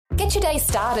Get your day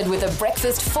started with a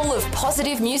breakfast full of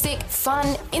positive music,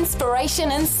 fun, inspiration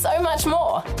and so much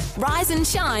more. Rise and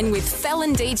shine with Fel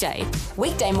and DJ.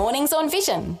 Weekday mornings on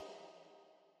Vision.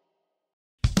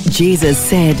 Jesus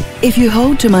said, "If you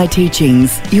hold to my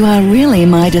teachings, you are really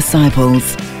my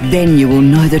disciples. Then you will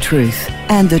know the truth,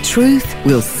 and the truth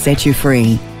will set you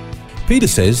free." Peter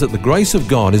says that the grace of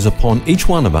God is upon each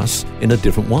one of us in a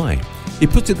different way. He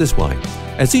puts it this way: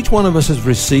 as each one of us has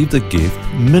received a gift,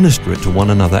 minister it to one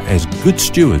another as good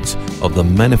stewards of the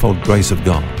manifold grace of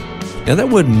God. Now that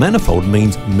word manifold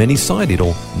means many-sided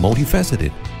or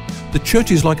multifaceted. The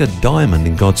church is like a diamond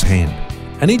in God's hand,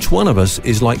 and each one of us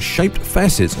is like shaped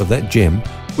facets of that gem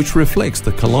which reflects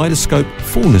the kaleidoscope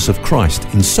fullness of Christ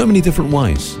in so many different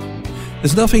ways.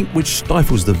 There's nothing which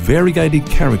stifles the variegated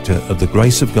character of the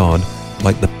grace of God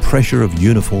like the pressure of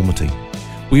uniformity.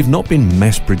 We have not been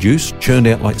mass-produced, churned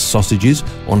out like sausages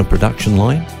on a production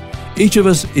line. Each of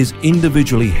us is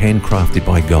individually handcrafted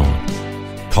by God.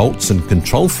 Cults and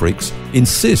control freaks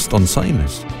insist on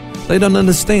sameness. They don't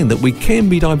understand that we can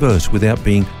be diverse without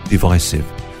being divisive.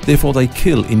 Therefore, they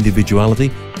kill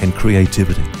individuality and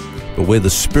creativity. But where the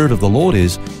Spirit of the Lord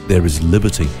is, there is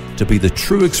liberty to be the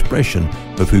true expression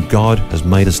of who God has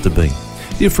made us to be.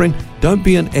 Dear friend, don't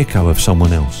be an echo of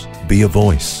someone else. Be a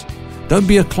voice. Don't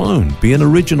be a clone. Be an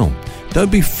original. Don't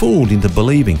be fooled into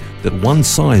believing that one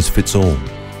size fits all.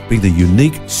 Be the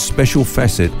unique, special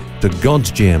facet to God's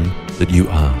gem that you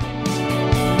are.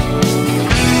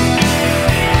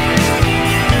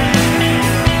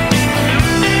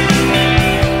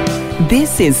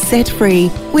 This is Set Free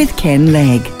with Ken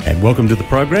Legg. And welcome to the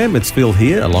program. It's Phil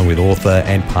here, along with author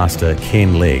and pastor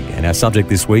Ken Legg. And our subject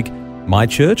this week, My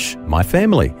Church, My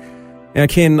Family. Now,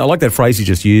 Ken, I like that phrase you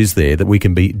just used there, that we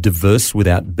can be diverse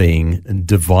without being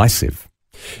divisive.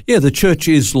 Yeah, the church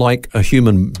is like a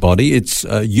human body. It's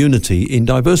unity in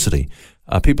diversity.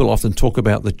 People often talk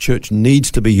about the church needs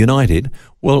to be united.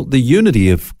 Well, the unity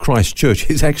of Christ's church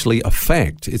is actually a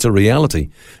fact. It's a reality.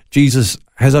 Jesus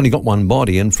has only got one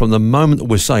body, and from the moment that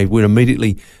we're saved, we're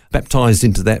immediately baptized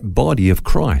into that body of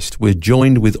Christ. We're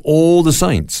joined with all the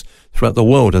saints throughout the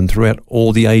world and throughout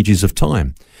all the ages of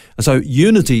time. And so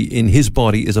unity in his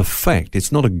body is a fact.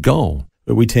 It's not a goal.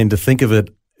 But we tend to think of it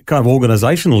kind of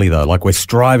organisationally, though, like we're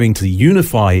striving to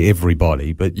unify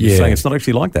everybody, but you're saying it's not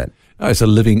actually like that. No, it's a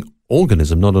living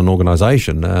organism, not an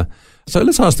organisation. So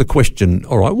let's ask the question,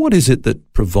 all right, what is it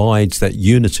that provides that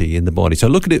unity in the body? So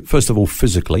look at it, first of all,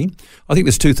 physically. I think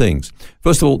there's two things.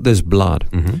 First of all, there's blood.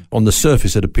 Mm-hmm. On the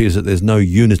surface, it appears that there's no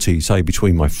unity, say,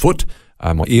 between my foot,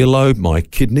 my earlobe, my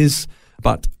kidneys,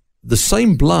 but the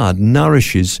same blood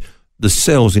nourishes the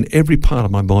cells in every part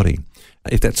of my body.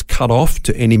 If that's cut off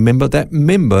to any member, that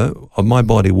member of my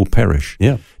body will perish.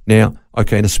 Yeah. Now,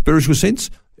 okay, in a spiritual sense,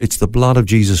 it's the blood of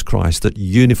Jesus Christ that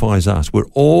unifies us. We're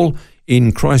all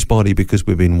in Christ's body because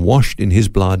we've been washed in his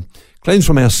blood, cleansed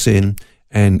from our sin,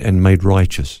 and made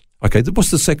righteous. Okay, what's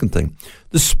the second thing?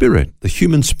 The spirit, the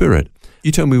human spirit.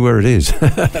 You tell me where it is.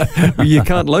 You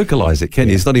can't localize it, can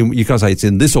you? It's not even, you can't say it's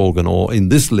in this organ or in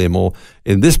this limb or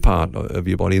in this part of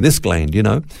your body, in this gland, you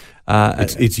know.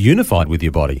 It's unified with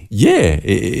your body. Yeah,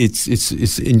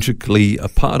 it's intricately a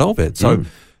part of it. So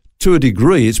to a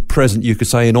degree, it's present, you could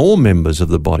say, in all members of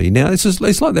the body. Now, it's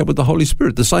like that with the Holy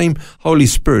Spirit. The same Holy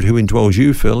Spirit who indwells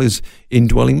you, Phil, is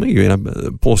indwelling me. You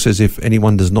know, Paul says if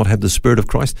anyone does not have the Spirit of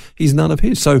Christ, he's none of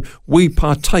his. So we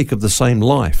partake of the same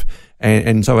life.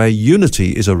 And so our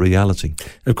unity is a reality.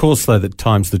 Of course, though, at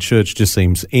times the church just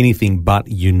seems anything but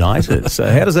united. So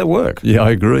how does that work? Yeah, I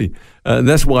agree.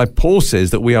 That's why Paul says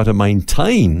that we are to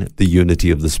maintain the unity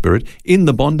of the Spirit in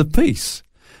the bond of peace.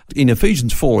 In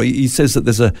Ephesians 4, he says that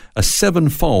there's a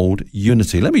sevenfold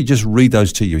unity. Let me just read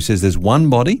those to you. He says there's one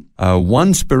body,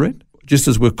 one Spirit, just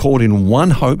as we're called in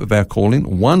one hope of our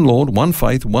calling, one Lord, one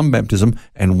faith, one baptism,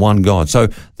 and one God. So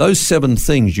those 7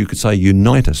 things, you could say,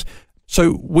 unite us.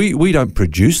 So we don't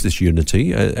produce this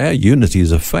unity. Our unity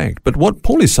is a fact. But what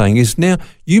Paul is saying is now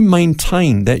you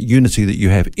maintain that unity that you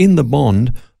have in the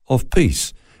bond of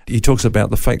peace. He talks about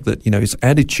the fact that, you know, it's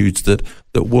attitudes that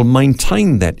will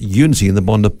maintain that unity in the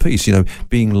bond of peace, you know,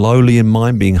 being lowly in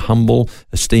mind, being humble,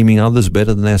 esteeming others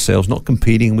better than ourselves, not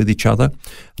competing with each other.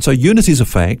 So unity is a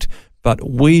fact, but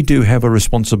we do have a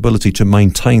responsibility to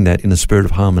maintain that in a spirit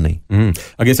of harmony.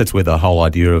 I guess that's where the whole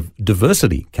idea of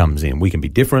diversity comes in. We can be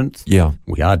different. Yeah.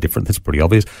 We are different. That's pretty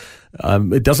obvious.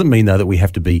 It doesn't mean, though, that we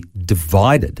have to be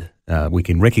divided. We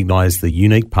can recognise the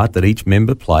unique part that each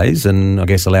member plays and, I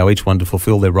guess, allow each one to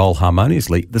fulfil their role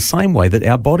harmoniously the same way that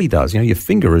our body does. You know, your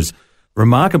finger is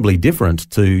remarkably different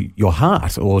to your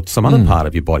heart or some other part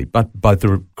of your body, but both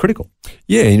are critical.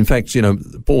 Yeah, in fact,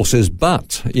 Paul says,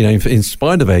 but, in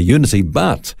spite of our unity,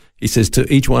 but, he says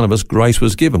to each one of us grace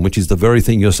was given, which is the very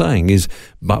thing you're saying is,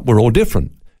 but we're all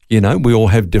different. We all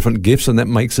have different gifts and that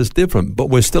makes us different, but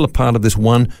we're still a part of this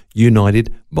one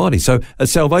united body. So at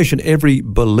salvation, every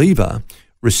believer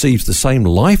receives the same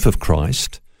life of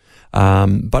Christ,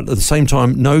 but at the same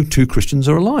time, no two Christians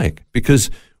are alike because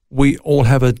we all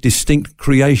have a distinct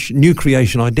new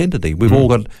creation identity. We've all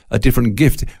got a different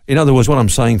gift. In other words, what I'm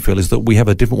saying, Phil, is that we have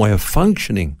a different way of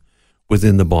functioning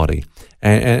within the body,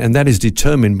 and that is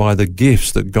determined by the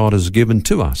gifts that God has given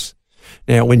to us.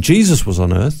 Now, when Jesus was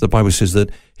on earth, the Bible says that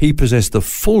he possessed the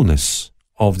fullness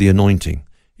of the anointing.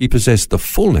 He possessed the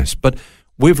fullness, but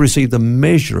we've received the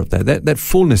measure of that. That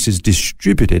fullness is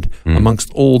distributed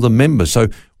amongst all the members. So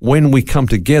when we come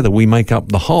together, we make up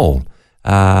the whole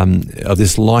of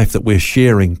this life that we're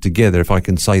sharing together, if I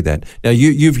can say that. Now,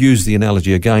 you've used the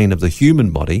analogy again of the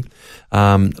human body.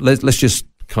 Let's just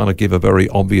kind of give a very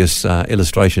obvious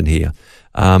illustration here.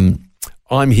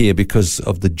 I'm here because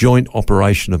of the joint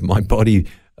operation of my body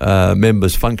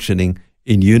members functioning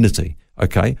in unity.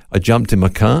 Okay, I jumped in my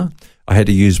car. I had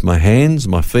to use my hands,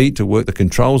 my feet to work the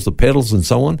controls, the pedals and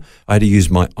so on. I had to use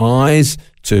my eyes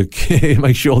to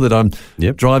make sure that I'm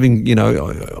driving,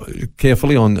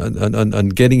 carefully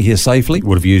and getting here safely.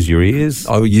 Would have used your ears.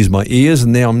 I would use my ears,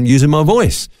 and now I'm using my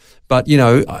voice. But,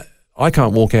 I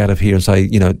can't walk out of here and say,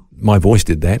 my voice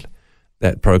did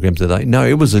that program today. No,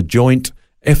 it was a joint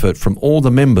effort from all the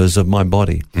members of my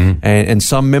body. And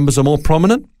some members are more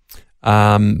prominent,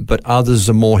 but others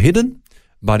are more hidden.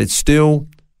 But it's still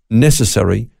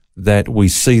necessary that we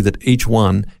see that each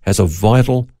one has a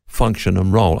vital function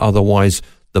and role. Otherwise,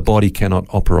 the body cannot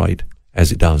operate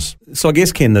as it does. So I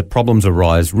guess, Ken, the problems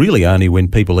arise really only when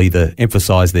people either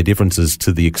emphasise their differences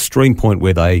to the extreme point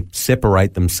where they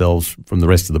separate themselves from the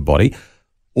rest of the body,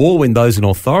 or when those in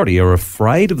authority are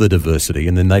afraid of the diversity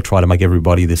and then they try to make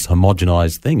everybody this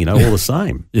homogenised thing, all the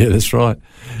same. Yeah, that's right.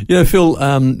 Phil,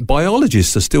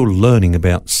 biologists are still learning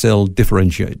about cell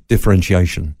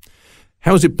differentiation.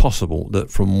 How is it possible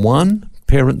that from one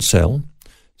parent cell,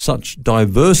 such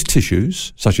diverse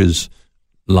tissues, such as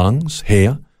lungs,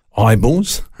 hair,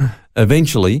 eyeballs,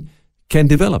 eventually can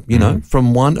develop,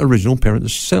 from one original parent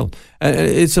cell?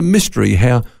 It's a mystery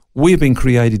how we've been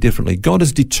created differently. God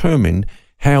has determined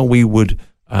how we would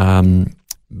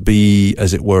be,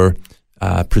 as it were,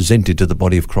 presented to the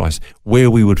body of Christ,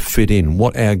 where we would fit in,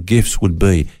 what our gifts would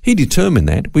be. He determined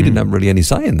that. We didn't have really any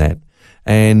say in that.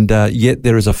 And yet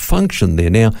there is a function there.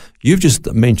 Now, you've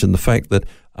just mentioned the fact that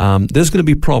there's going to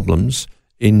be problems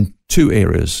in two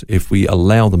areas if we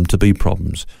allow them to be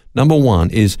problems. Number one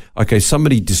is,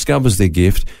 somebody discovers their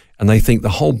gift and they think the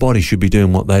whole body should be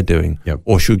doing what they're doing,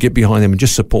 or should get behind them and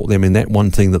just support them in that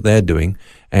one thing that they're doing.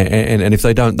 And if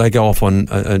they don't, they go off on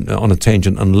a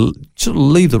tangent and sort of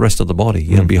leave the rest of the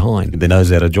body behind. Their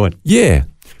nose out of joint. Yeah.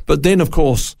 But then, of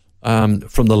course,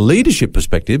 from the leadership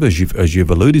perspective, as you've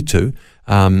alluded to,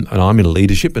 and I'm in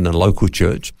leadership in a local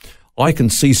church, I can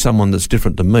see someone that's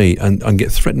different to me and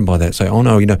get threatened by that. Say, oh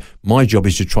no, my job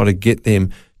is to try to get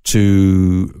them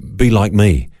to be like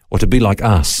me or to be like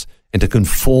us and to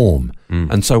conform.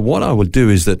 And so what I will do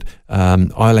is that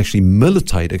I'll actually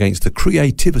militate against the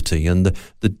creativity and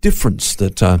the difference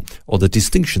that or the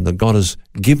distinction that God has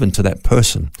given to that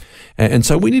person. And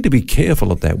so we need to be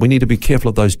careful of that. We need to be careful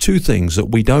of those two things, that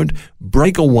we don't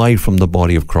break away from the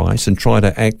body of Christ and try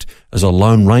to act as a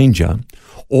lone ranger,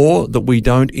 or that we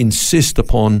don't insist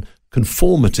upon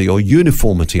conformity or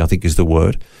uniformity, I think is the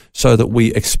word, so that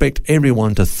we expect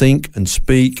everyone to think and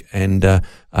speak and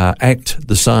act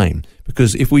the same.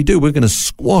 Because if we do, we're going to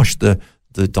squash the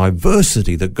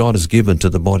diversity that God has given to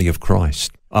the body of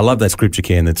Christ. I love that scripture,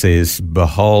 Ken, that says,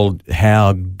 behold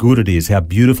how good it is, how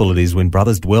beautiful it is when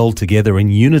brothers dwell together in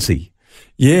unity.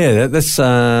 Yeah, that's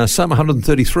Psalm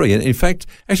 133. And in fact,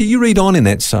 actually, you read on in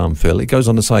that psalm, Phil, it goes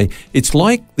on to say, it's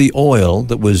like the oil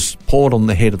that was poured on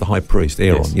the head of the high priest,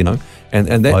 Aaron, and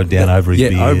that flowed down over his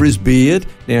beard. Over his beard.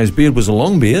 Now, his beard was a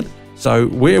long beard. So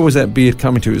where was that beard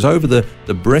coming to? It was over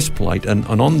the breastplate, and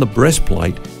on the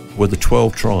breastplate were the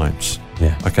 12 tribes.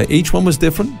 Yeah. Okay, each one was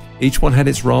different. Each one had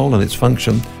its role and its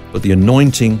function, but the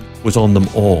anointing was on them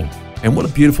all. And what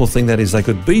a beautiful thing that is. They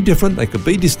could be different, they could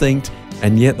be distinct,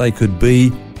 and yet they could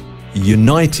be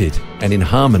united and in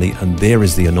harmony, and there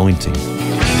is the anointing.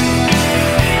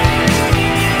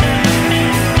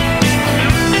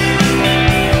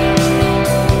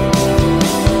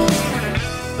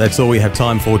 That's all we have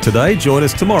time for today. Join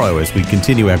us tomorrow as we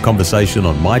continue our conversation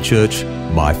on My Church,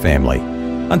 My Family.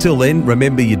 Until then,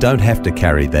 remember, you don't have to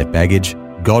carry that baggage.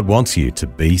 God wants you to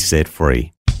be set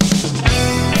free.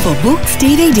 For books,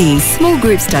 DVDs, small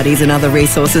group studies and other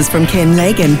resources from Ken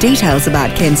Legg and details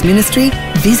about Ken's ministry,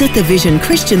 visit the Vision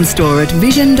Christian Store at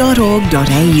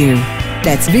vision.org.au.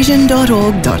 That's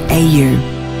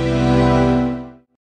vision.org.au.